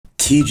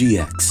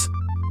TGX,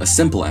 a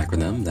simple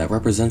acronym that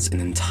represents an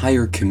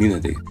entire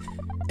community.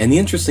 And the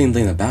interesting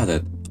thing about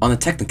it, on a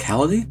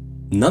technicality,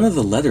 none of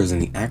the letters in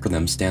the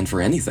acronym stand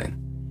for anything.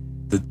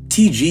 The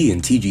TG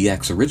in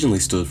TGX originally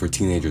stood for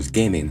Teenagers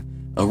Gaming,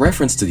 a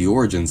reference to the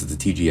origins of the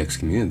TGX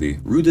community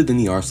rooted in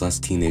the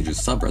r/teenagers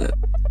subreddit.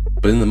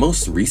 But in the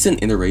most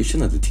recent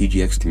iteration of the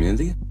TGX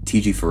community,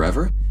 TG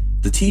Forever,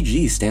 the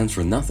TG stands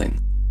for nothing.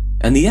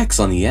 And the X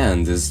on the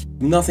end is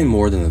nothing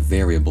more than a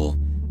variable,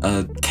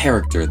 a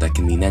character that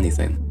can mean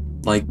anything,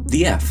 like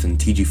the F in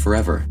TG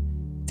Forever,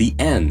 the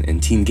N in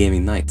Team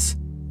Gaming Nights,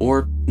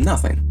 or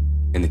nothing,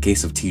 in the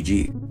case of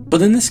TG.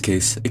 But in this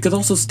case, it could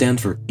also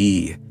stand for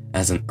E,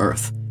 as in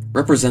Earth,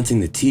 representing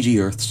the TG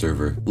Earth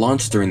server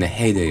launched during the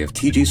heyday of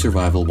TG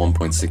Survival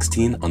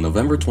 1.16 on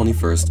November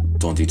 21st,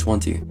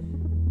 2020.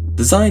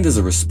 Designed as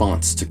a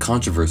response to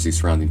controversy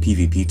surrounding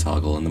PvP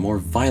toggle and the more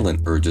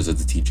violent urges of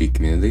the TG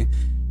community,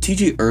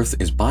 TG Earth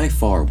is by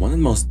far one of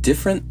the most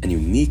different and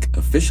unique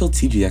official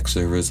TGX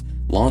servers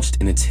launched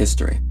in its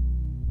history.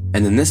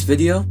 And in this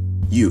video,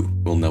 you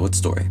will know its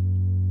story.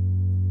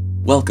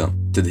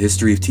 Welcome to the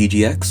history of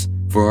TGX.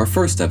 For our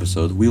first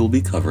episode, we will be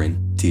covering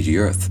TG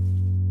Earth.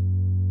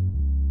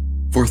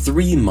 For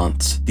 3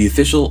 months, the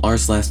official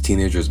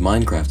r/teenagers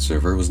Minecraft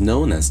server was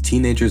known as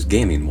Teenagers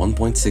Gaming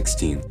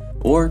 1.16,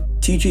 or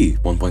TG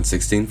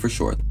 1.16 for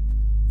short.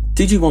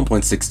 TG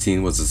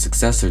 1.16 was the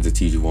successor to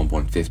TG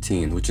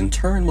 1.15, which in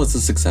turn was the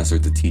successor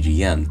to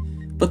TGN,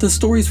 but the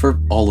stories for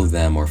all of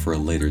them are for a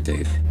later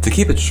date. To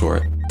keep it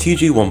short,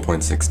 TG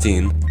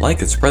 1.16,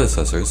 like its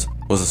predecessors,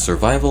 was a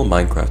survival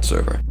Minecraft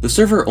server. The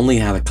server only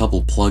had a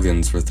couple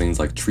plugins for things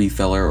like Tree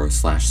Feller or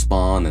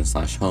 /spawn and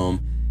 /home,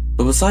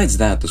 but besides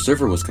that, the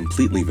server was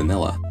completely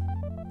vanilla.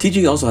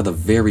 TG also had a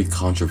very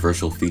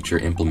controversial feature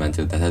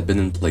implemented that had been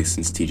in place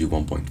since TG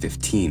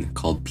 1.15,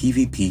 called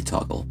PvP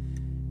toggle.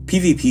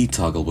 PvP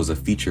toggle was a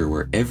feature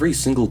where every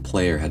single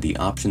player had the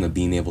option of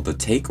being able to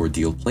take or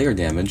deal player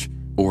damage,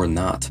 or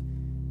not.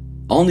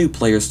 All new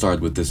players started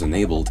with this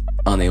enabled,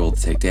 unable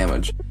to take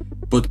damage,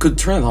 but could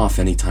turn it off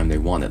anytime they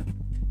wanted.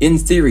 In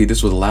theory,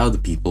 this would allow the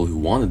people who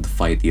wanted to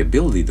fight the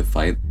ability to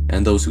fight,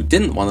 and those who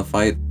didn't want to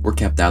fight were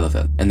kept out of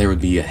it, and there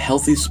would be a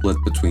healthy split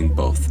between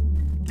both.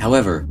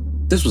 However,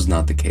 this was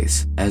not the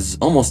case, as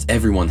almost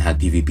everyone had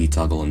PvP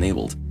toggle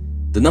enabled.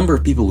 The number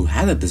of people who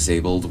had it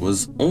disabled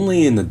was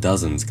only in the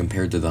dozens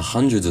compared to the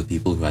hundreds of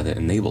people who had it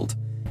enabled.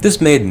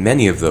 This made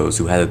many of those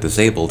who had it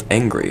disabled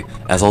angry,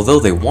 as although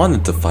they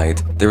wanted to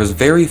fight, there was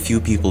very few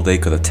people they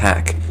could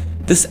attack.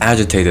 This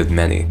agitated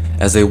many,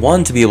 as they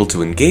wanted to be able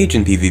to engage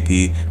in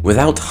PvP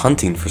without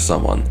hunting for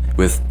someone,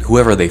 with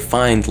whoever they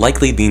find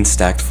likely being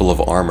stacked full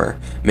of armor,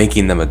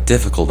 making them a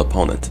difficult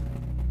opponent.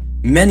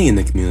 Many in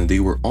the community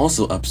were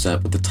also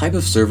upset with the type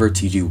of server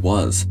TG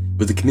was,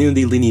 with the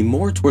community leaning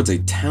more towards a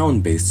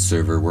town-based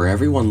server where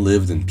everyone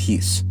lived in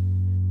peace.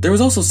 There was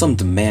also some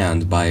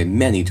demand by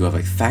many to have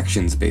a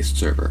factions-based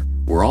server,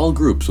 where all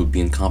groups would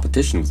be in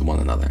competition with one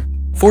another.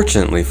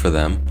 Fortunately for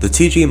them, the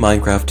TG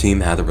Minecraft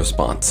team had a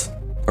response.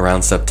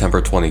 Around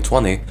September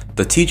 2020,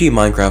 the TG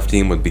Minecraft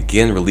team would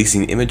begin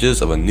releasing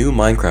images of a new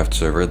Minecraft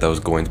server that was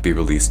going to be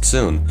released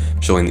soon,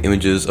 showing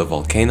images of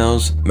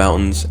volcanoes,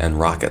 mountains, and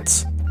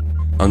rockets.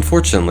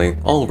 Unfortunately,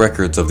 all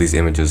records of these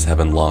images have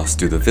been lost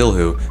due to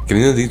Vilhu,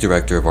 community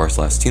director of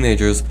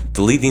r/teenagers,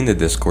 deleting the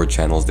Discord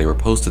channels they were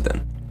posted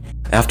in.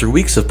 After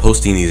weeks of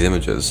posting these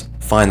images,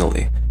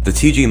 finally, the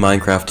TG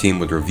Minecraft team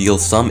would reveal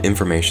some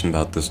information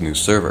about this new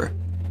server.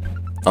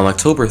 On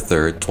October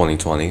 3rd,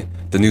 2020,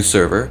 the new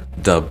server,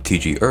 dubbed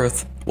TG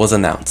Earth, was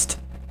announced.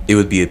 It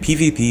would be a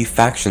PvP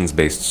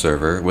factions-based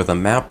server with a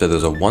map that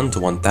is a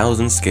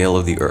 1:1000 scale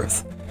of the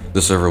Earth.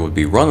 The server would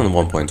be run on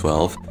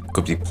 1.12,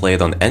 could be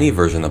played on any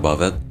version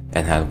above it,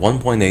 and had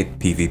 1.8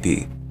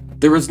 PvP.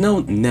 There was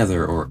no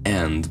nether or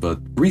end, but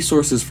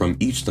resources from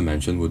each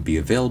dimension would be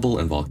available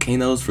in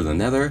volcanoes for the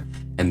nether,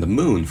 and the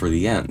moon for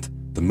the end,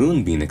 the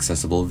moon being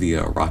accessible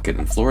via a rocket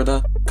in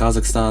Florida,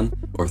 Kazakhstan,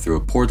 or through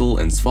a portal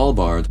in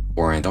Svalbard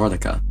or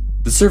Antarctica.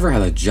 The server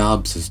had a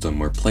job system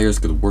where players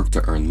could work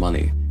to earn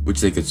money,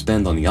 which they could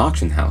spend on the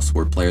auction house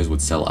where players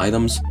would sell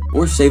items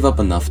or save up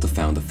enough to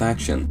found a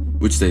faction,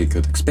 which they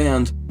could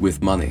expand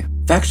with money.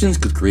 Factions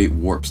could create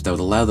warps that would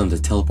allow them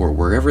to teleport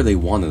wherever they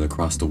wanted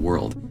across the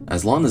world,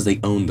 as long as they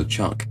owned the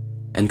chunk,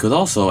 and could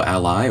also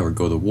ally or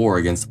go to war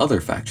against other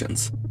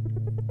factions.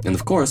 And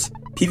of course,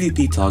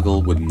 PvP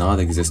toggle would not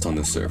exist on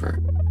this server.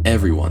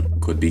 Everyone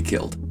could be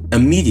killed.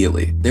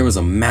 Immediately, there was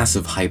a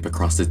massive hype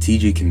across the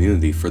TG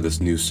community for this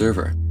new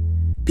server.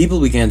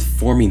 People began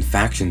forming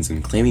factions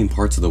and claiming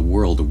parts of the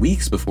world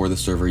weeks before the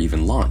server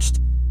even launched.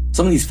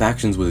 Some of these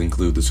factions would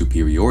include the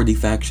Superiority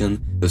faction,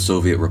 the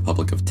Soviet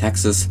Republic of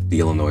Texas, the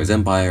Illinois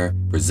Empire,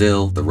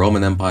 Brazil, the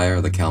Roman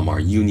Empire, the Kalmar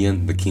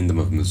Union, the Kingdom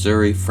of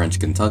Missouri, French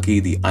Kentucky,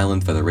 the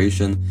Island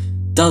Federation,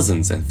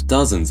 dozens and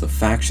dozens of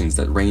factions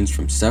that ranged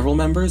from several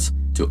members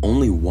to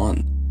only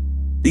one.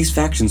 These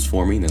factions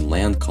forming and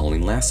land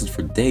calling lasted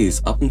for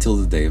days up until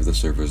the day of the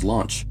server's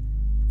launch.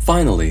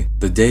 Finally,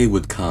 the day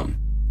would come,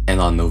 and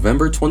on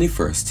November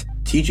 21st,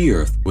 TG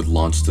Earth would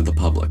launch to the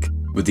public.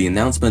 with the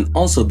announcement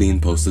also being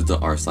posted to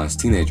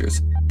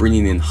r/teenagers,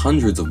 bringing in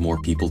hundreds of more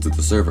people to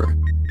the server.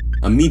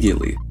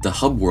 Immediately, the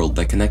hub world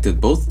that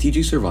connected both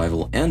TG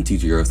Survival and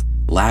TG Earth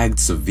lagged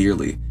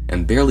severely,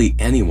 and barely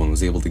anyone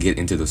was able to get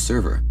into the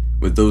server,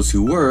 with those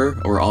who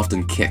were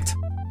often kicked.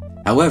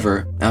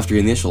 However, after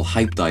initial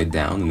hype died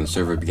down and the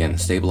server began to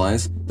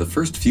stabilize, the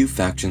first few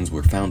factions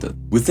were founded.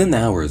 Within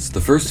hours, the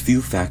first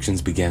few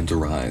factions began to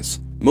rise,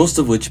 most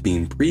of which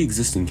being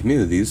pre-existing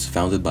communities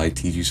founded by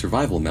TG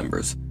Survival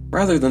members,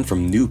 rather than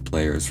from new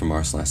players from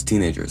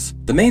r/teenagers.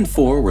 The main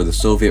four were the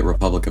Soviet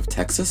Republic of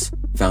Texas,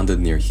 founded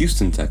near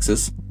Houston,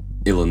 Texas,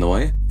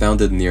 Illinois,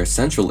 founded near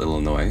Central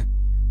Illinois,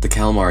 the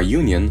Kalmar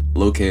Union,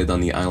 located on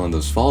the island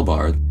of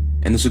Svalbard,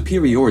 and the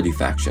Superiority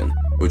faction,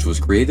 which was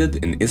created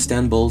in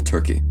Istanbul,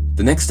 Turkey.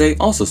 The next day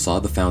also saw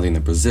the founding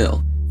of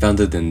Brazil,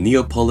 founded in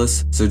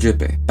Neapolis,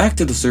 Sergipe. Back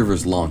to the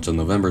server's launch on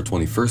November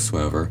 21st,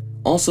 however,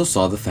 also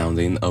saw the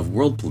founding of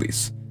World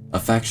Police, a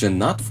faction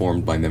not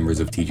formed by members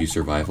of TG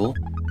Survival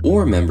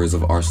or members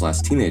of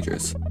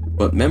r/teenagers,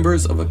 but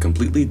members of a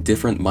completely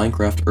different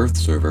Minecraft Earth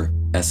server,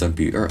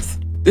 SMP Earth.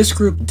 This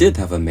group did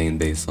have a main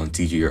base on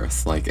TG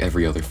Earth, like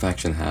every other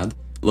faction had,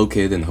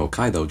 located in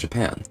Hokkaido,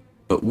 Japan.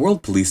 But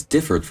World Police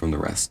differed from the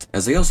rest,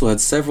 as they also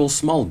had several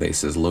small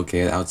bases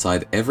located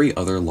outside every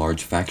other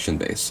large faction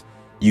base,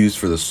 used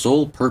for the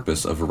sole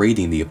purpose of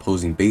raiding the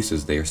opposing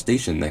bases they are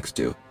stationed next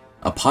to,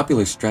 a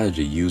popular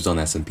strategy used on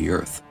SMP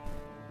Earth.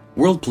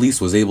 World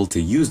Police was able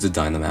to use the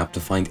Dynamap to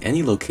find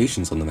any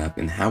locations on the map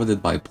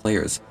inhabited by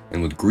players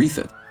and would grief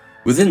it.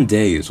 Within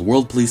days,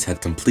 World Police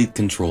had complete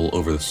control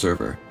over the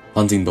server,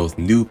 hunting both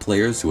new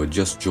players who had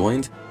just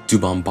joined to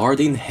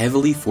bombarding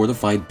heavily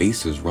fortified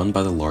bases run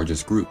by the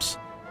largest groups.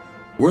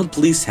 World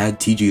Police had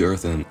TG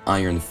Earth in an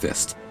iron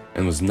fist,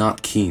 and was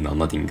not keen on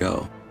letting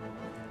go.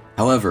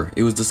 However,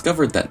 it was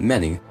discovered that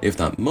many, if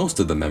not most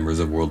of the members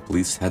of World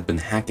Police had been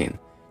hacking,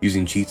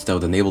 using cheats that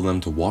would enable them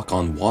to walk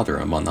on water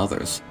among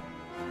others.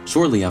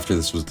 Shortly after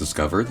this was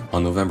discovered,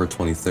 on November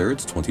 23rd,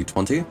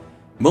 2020,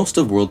 most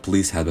of World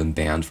Police had been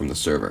banned from the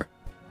server.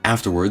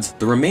 Afterwards,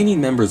 the remaining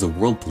members of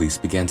World Police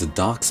began to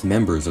dox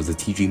members of the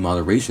TG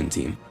moderation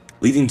team,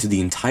 leading to the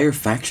entire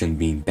faction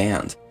being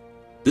banned.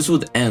 This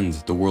would end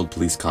the World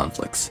Police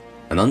conflicts,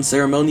 an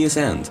unceremonious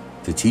end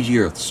to TG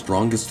Earth's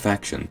strongest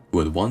faction who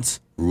had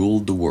once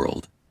ruled the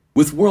world.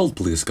 With World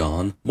Police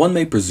gone, one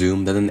may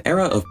presume that an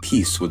era of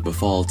peace would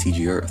befall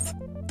TG Earth,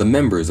 the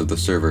members of the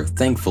server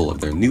thankful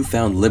of their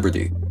newfound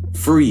liberty,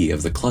 free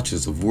of the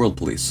clutches of World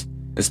Police,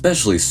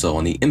 especially so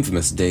on the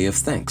infamous day of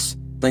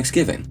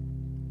Thanksgiving.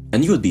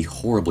 And you would be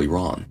horribly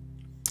wrong.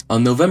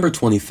 On November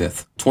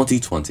 25th,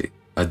 2020,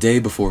 a day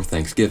before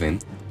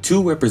Thanksgiving,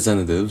 two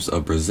representatives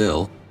of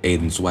Brazil,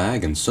 Aiden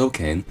Swag and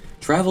Sokane,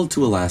 traveled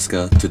to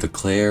Alaska to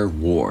declare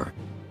war.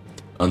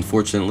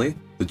 Unfortunately,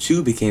 the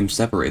two became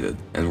separated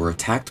and were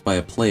attacked by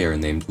a player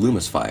named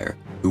Loomisfire,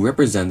 who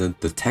represented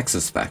the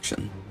Texas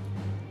faction.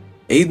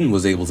 Aiden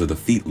was able to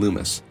defeat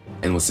Loomis,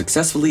 and was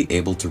successfully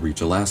able to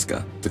reach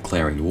Alaska,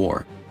 declaring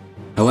war.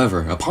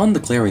 However, upon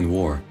declaring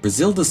war,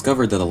 Brazil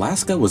discovered that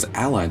Alaska was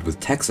allied with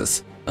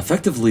Texas,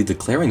 effectively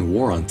declaring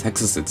war on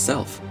Texas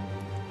itself.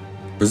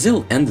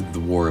 Brazil ended the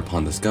war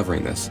upon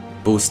discovering this,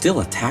 but was still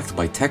attacked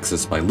by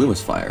Texas by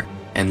Loomisfire,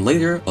 and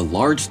later a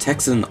large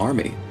Texan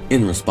army.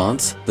 In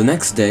response, the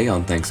next day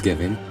on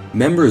Thanksgiving,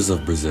 members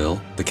of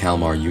Brazil, the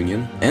Kalmar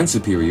Union, and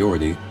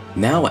Superiority,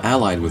 now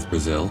allied with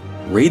Brazil,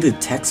 raided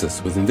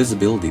Texas with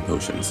invisibility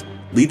potions,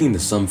 leading to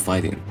some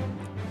fighting.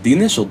 The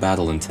initial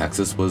battle in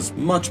Texas was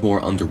much more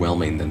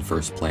underwhelming than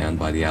first planned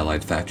by the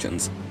allied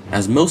factions,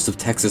 as most of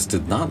Texas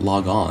did not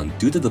log on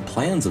due to the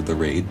plans of the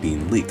raid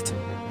being leaked.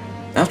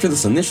 After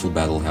this initial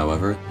battle,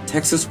 however,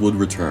 Texas would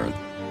return,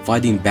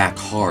 fighting back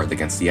hard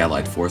against the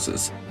allied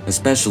forces,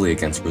 especially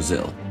against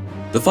Brazil.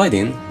 The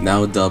fighting,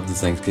 now dubbed the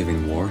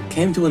Thanksgiving War,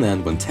 came to an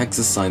end when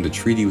Texas signed a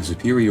treaty with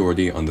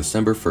Superiority on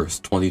December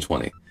 1st,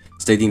 2020,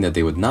 stating that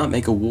they would not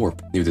make a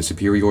warp near the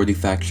Superiority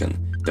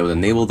faction that would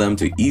enable them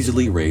to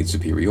easily raid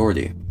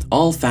Superiority.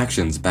 All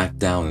factions backed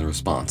down in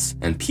response,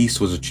 and peace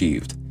was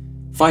achieved.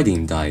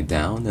 Fighting died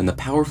down, and the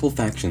powerful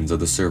factions of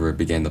the server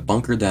began to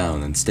bunker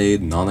down and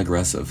stayed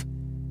non-aggressive.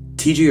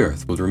 TG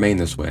Earth would remain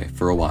this way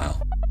for a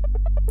while.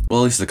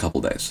 Well, at least a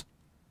couple days.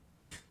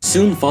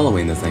 Soon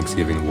following the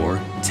Thanksgiving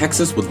War,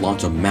 Texas would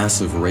launch a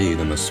massive raid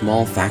on a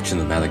small faction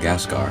of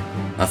Madagascar,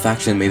 a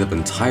faction made up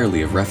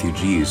entirely of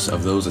refugees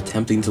of those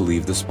attempting to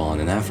leave the spawn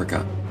in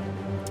Africa.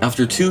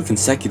 After two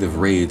consecutive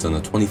raids on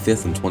the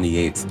 25th and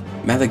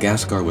 28th,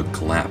 Madagascar would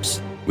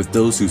collapse, with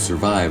those who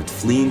survived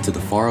fleeing to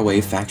the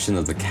faraway faction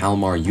of the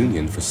Kalmar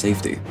Union for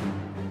safety.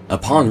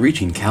 Upon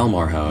reaching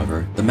Kalmar,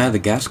 however, the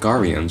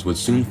Madagascarians would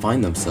soon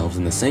find themselves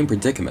in the same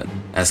predicament,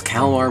 as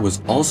Kalmar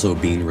was also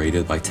being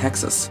raided by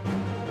Texas.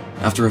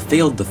 After a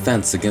failed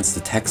defense against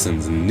the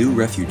Texans and new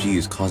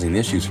refugees causing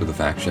issues for the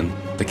faction,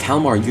 the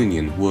Kalmar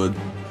Union would,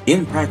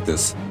 in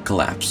practice,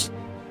 collapse.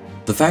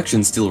 The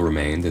faction still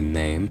remained in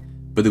name,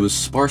 but it was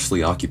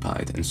sparsely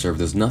occupied and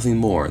served as nothing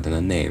more than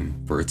a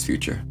name for its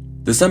future.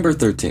 December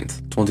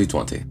 13th,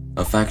 2020,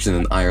 a faction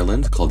in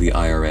Ireland called the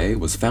IRA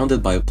was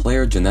founded by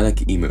player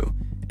GeneticEmu,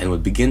 and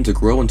would begin to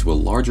grow into a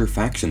larger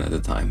faction at a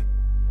time.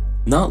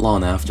 Not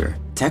long after,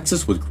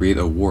 Texas would create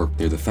a warp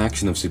near the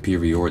faction of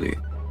Superiority,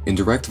 in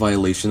direct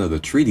violation of the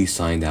treaty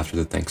signed after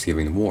the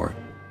Thanksgiving War.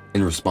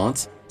 In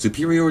response,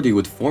 Superiority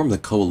would form the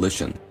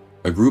Coalition,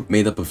 a group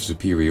made up of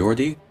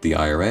Superiority, the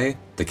IRA,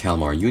 the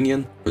Kalmar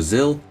Union,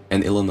 Brazil,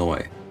 and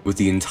Illinois, with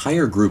the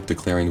entire group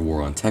declaring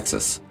war on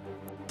Texas.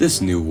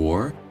 This new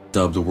war,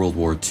 dubbed World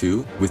War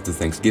II, with the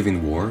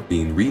Thanksgiving War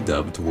being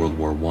redubbed to World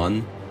War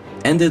I,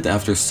 ended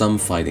after some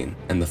fighting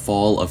and the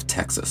fall of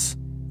Texas.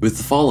 With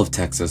the fall of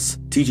Texas,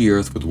 TG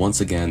Earth would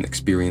once again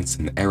experience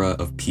an era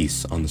of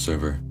peace on the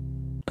server.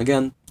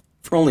 Again,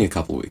 for only a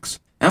couple weeks.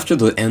 After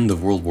the end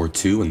of World War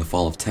II and the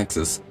fall of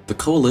Texas, the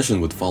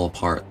Coalition would fall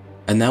apart,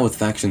 and now with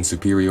faction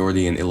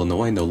Superiority and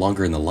Illinois no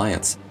longer in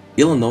alliance,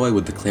 Illinois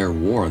would declare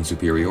war on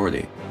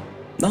Superiority.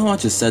 Not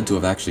much is said to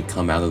have actually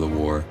come out of the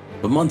war,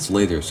 but months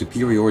later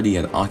Superiority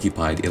had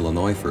occupied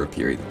Illinois for a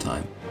period of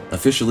time,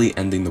 officially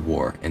ending the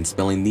war and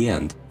spelling the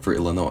end for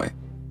Illinois.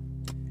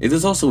 It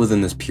is also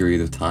within this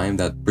period of time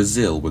that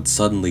Brazil would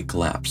suddenly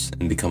collapse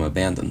and become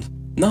abandoned.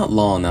 Not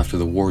long after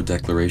the war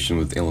declaration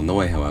with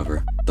Illinois,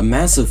 however, the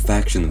massive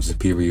faction of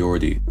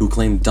Superiority who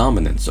claimed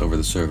dominance over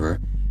the server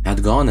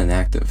had gone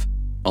inactive,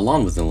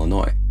 along with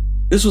Illinois.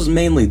 This was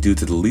mainly due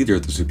to the leader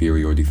of the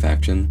Superiority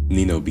faction,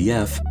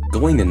 Ninobf,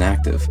 going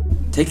inactive,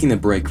 taking a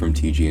break from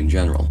TG in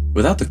general.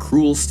 Without the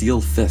cruel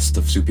steel fist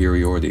of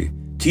Superiority,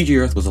 TG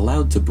Earth was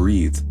allowed to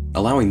breathe,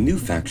 allowing new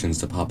factions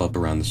to pop up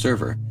around the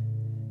server.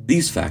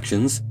 These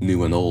factions,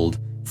 new and old,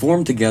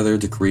 formed together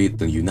to create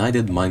the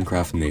United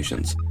Minecraft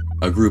Nations,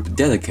 a group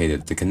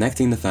dedicated to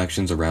connecting the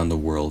factions around the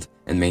world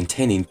and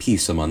maintaining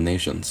peace among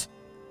nations.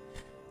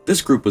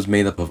 This group was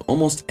made up of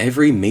almost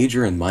every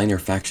major and minor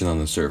faction on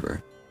the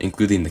server,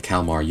 including the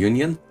Kalmar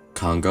Union,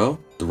 Congo,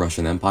 the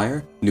Russian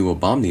Empire, New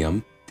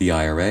Obomnium, the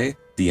IRA,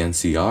 the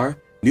NCR,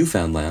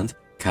 Newfoundland,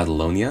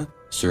 Catalonia,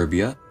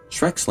 Serbia,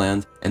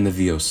 Shrexland, and the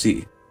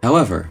VOC.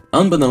 However,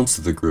 unbeknownst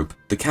to the group,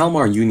 the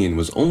Kalmar Union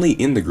was only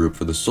in the group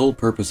for the sole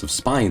purpose of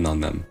spying on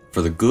them,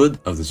 for the good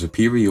of the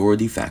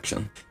Superiority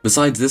faction.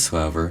 Besides this,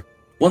 however,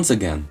 once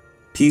again,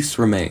 peace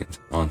remained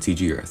on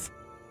TG Earth.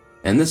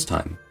 And this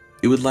time,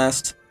 it would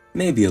last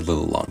maybe a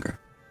little longer.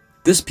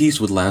 This peace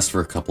would last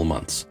for a couple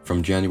months,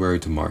 from January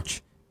to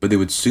March, but it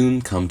would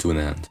soon come to an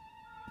end.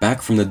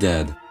 Back from the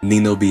dead,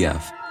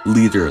 Ninobf,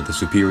 leader of the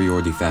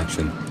Superiority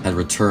faction, had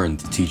returned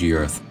to TG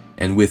Earth,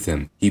 and with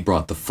him, he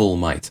brought the full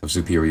might of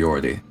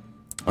Superiority.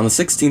 On the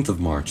 16th of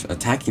March,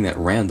 attacking at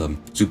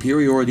random,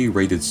 Superiority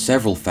raided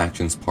several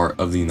factions part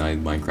of the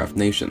United Minecraft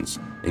Nations,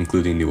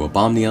 including New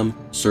Obomnium,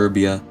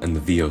 Serbia, and the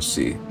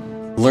VOC.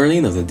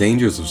 Learning of the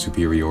dangers of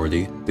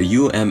Superiority, the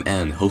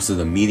UMN hosted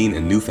a meeting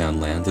in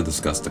Newfoundland to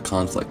discuss the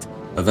conflict,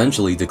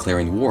 eventually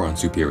declaring war on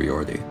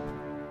Superiority.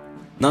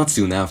 Not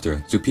soon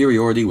after,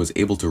 Superiority was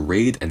able to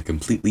raid and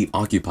completely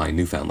occupy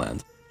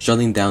Newfoundland,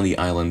 shutting down the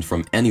island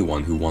from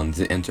anyone who wanted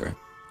to enter.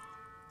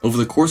 Over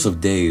the course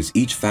of days,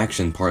 each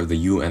faction part of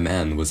the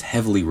UMN was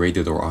heavily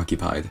raided or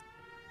occupied.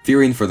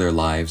 Fearing for their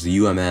lives, the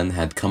UMN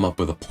had come up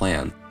with a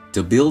plan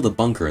to build a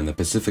bunker in the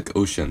Pacific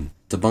Ocean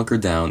to bunker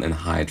down and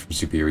hide from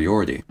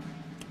Superiority.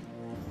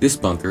 This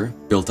bunker,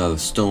 built out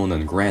of stone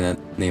and granite,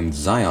 named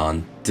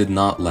Zion, did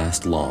not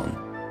last long.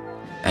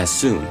 As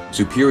soon,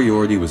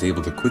 Superiority was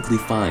able to quickly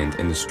find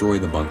and destroy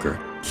the bunker,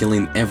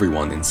 killing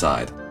everyone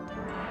inside.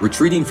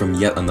 Retreating from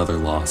yet another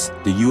loss,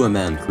 the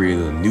UMN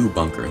created a new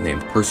bunker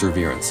named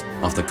Perseverance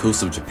off the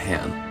coast of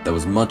Japan that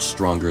was much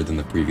stronger than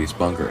the previous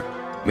bunker,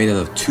 made out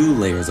of 2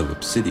 layers of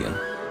obsidian.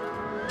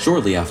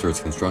 Shortly after its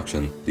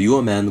construction, the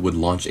UMN would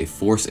launch a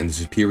force into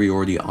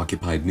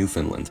Superiority-occupied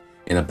Newfoundland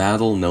in a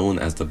battle known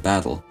as the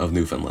Battle of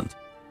Newfoundland.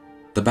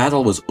 The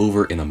battle was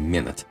over in a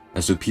minute,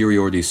 as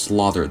Superiority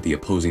slaughtered the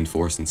opposing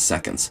force in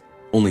seconds.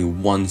 Only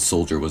 1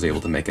 soldier was able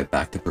to make it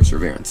back to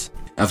Perseverance.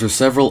 After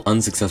several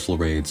unsuccessful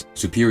raids,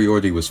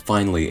 Superiority was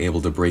finally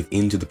able to break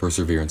into the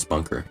Perseverance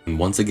bunker and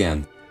once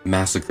again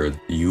massacred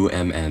the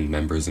UMN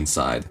members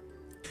inside.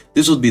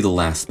 This would be the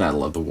last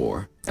battle of the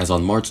war, as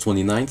on March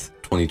 29th,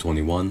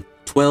 2021,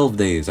 12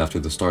 days after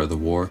the start of the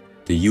war,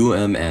 the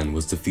UMN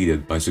was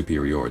defeated by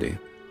Superiority.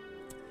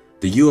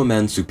 The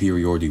UMN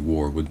Superiority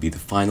War would be the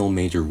final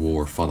major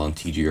war fought on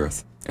TG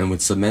Earth, and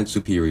would cement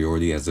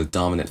Superiority as the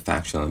dominant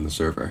faction on the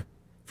server.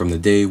 From the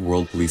day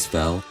World Police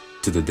fell,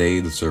 to the day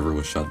the server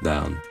was shut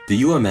down.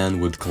 The UMN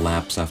would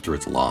collapse after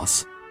its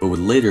loss, but would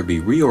later be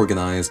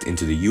reorganized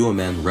into the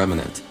UMN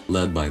Remnant,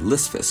 led by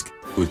LysFisk,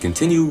 who would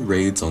continue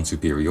raids on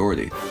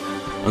Superiority.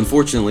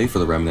 Unfortunately for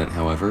the Remnant,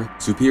 however,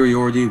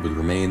 Superiority would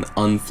remain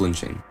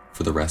unflinching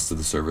for the rest of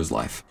the server's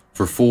life.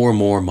 For 4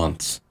 more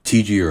months,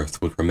 TG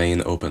Earth would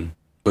remain open,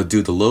 but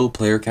due to low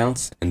player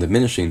counts and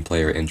diminishing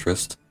player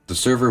interest, the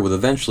server would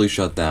eventually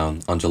shut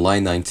down on July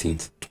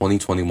 19th,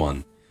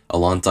 2021,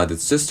 alongside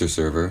its sister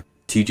server,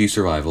 TG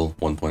Survival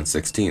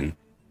 1.16.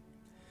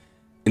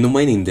 In the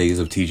waning days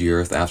of TG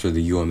Earth after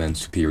the UMN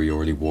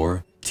Superiority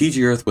War,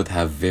 TG Earth would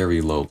have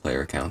very low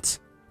player counts,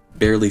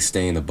 barely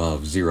staying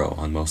above 0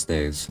 on most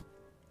days.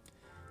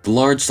 The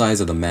large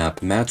size of the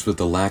map, matched with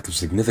the lack of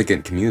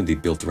significant community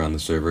built around the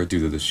server due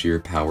to the sheer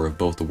power of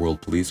both the world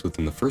police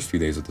within the first few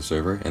days of the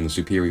server and the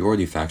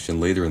superiority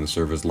faction later in the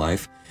server's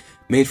life,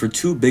 made for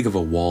too big of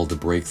a wall to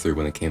break through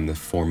when it came to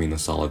forming a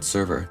solid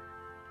server.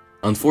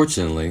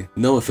 Unfortunately,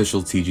 no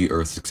official TG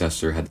Earth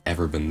successor had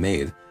ever been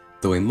made,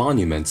 though a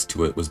monument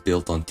to it was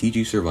built on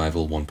TG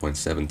Survival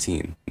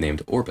 1.17,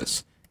 named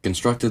Orbis,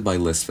 constructed by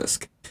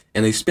LysFisk,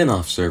 and a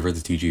spin-off server to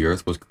TG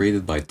Earth was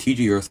created by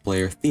TG Earth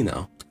player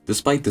Theno.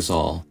 Despite this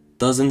all,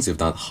 dozens if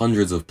not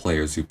hundreds of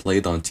players who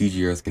played on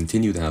TG Earth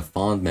continue to have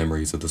fond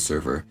memories of the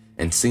server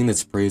and sing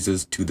its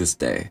praises to this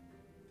day.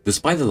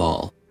 Despite it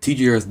all,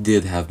 TG Earth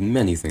did have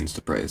many things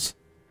to praise.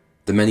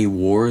 The many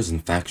wars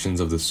and factions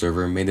of the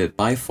server made it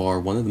by far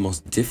one of the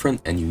most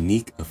different and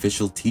unique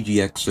official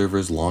TGX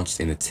servers launched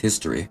in its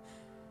history.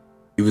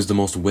 It was the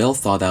most well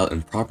thought out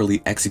and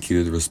properly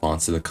executed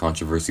response to the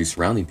controversy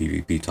surrounding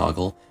PvP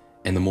toggle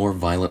and the more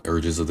violent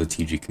urges of the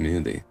TG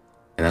community,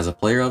 and as a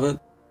player of it,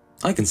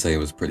 I can say it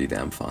was pretty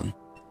damn fun.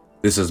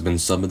 This has been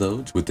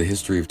Submadoge with the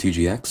history of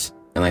TGX,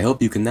 and I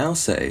hope you can now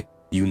say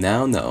you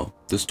now know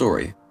the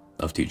story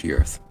of TG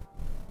Earth.